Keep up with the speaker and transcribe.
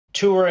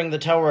Touring the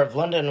Tower of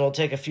London will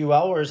take a few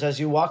hours as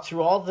you walk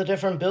through all the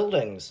different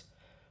buildings.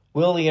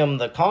 William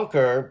the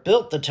Conqueror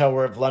built the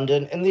Tower of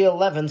London in the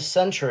 11th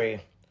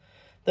century.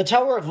 The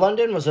Tower of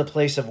London was a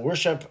place of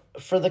worship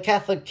for the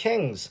Catholic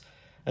kings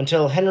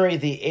until Henry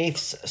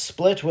VIII's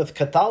split with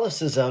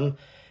Catholicism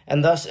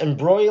and thus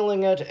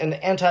embroiling it in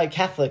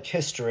anti-Catholic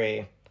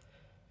history.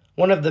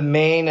 One of the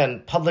main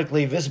and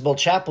publicly visible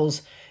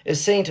chapels is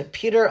St.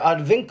 Peter ad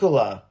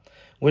Vincula,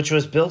 which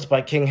was built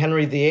by King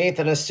Henry VIII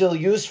and is still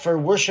used for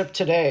worship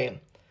today.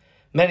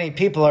 Many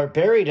people are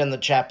buried in the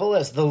chapel,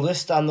 as the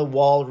list on the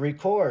wall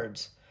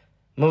records.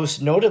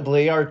 Most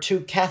notably are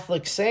two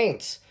Catholic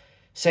saints,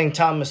 St.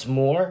 Thomas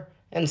More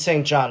and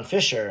St. John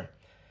Fischer.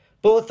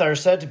 Both are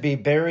said to be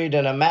buried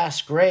in a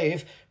mass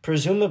grave,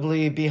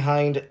 presumably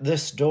behind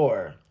this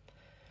door.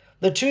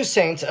 The two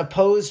saints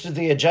opposed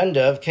the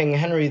agenda of King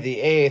Henry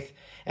VIII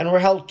and were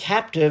held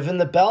captive in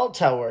the bell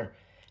tower,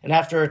 and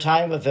after a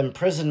time of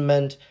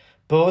imprisonment,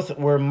 both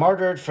were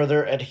martyred for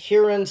their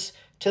adherence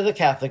to the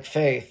Catholic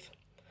faith.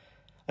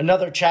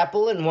 Another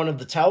chapel in one of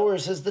the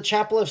towers is the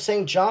Chapel of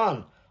St.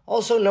 John,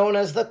 also known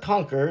as the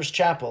Conqueror's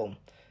Chapel.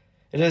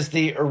 It is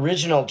the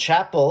original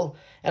chapel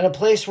and a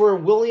place where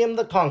William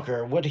the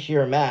Conqueror would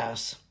hear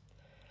Mass.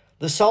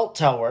 The Salt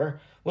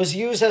Tower was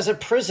used as a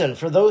prison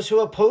for those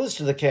who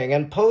opposed the king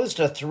and posed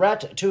a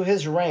threat to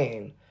his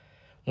reign.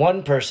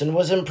 One person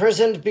was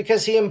imprisoned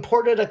because he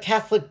imported a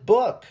Catholic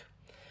book.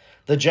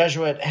 The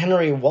Jesuit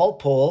Henry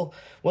Walpole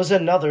was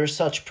another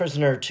such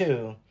prisoner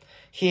too.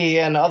 He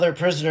and other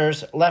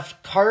prisoners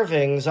left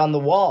carvings on the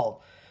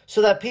wall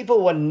so that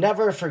people would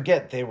never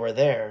forget they were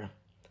there.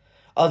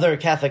 Other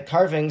Catholic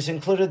carvings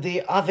included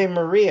the Ave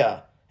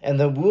Maria and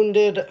the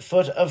Wounded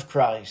Foot of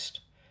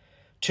Christ.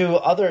 Two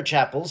other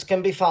chapels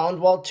can be found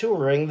while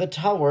touring the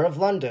Tower of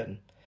London.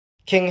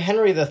 King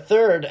Henry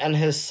III and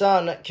his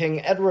son, King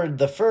Edward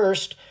I,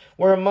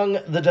 were among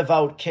the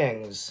devout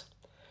kings.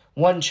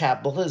 One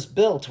chapel is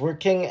built where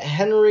King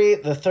Henry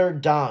III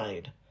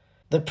died.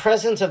 The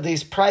presence of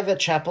these private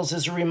chapels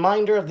is a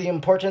reminder of the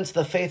importance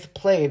the faith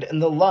played in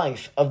the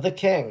life of the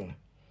king.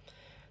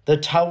 The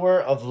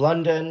Tower of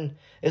London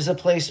is a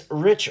place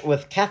rich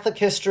with Catholic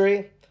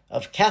history,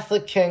 of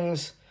Catholic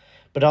kings,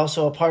 but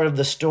also a part of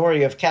the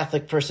story of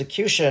Catholic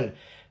persecution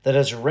that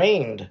has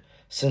reigned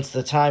since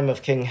the time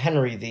of King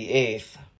Henry VIII.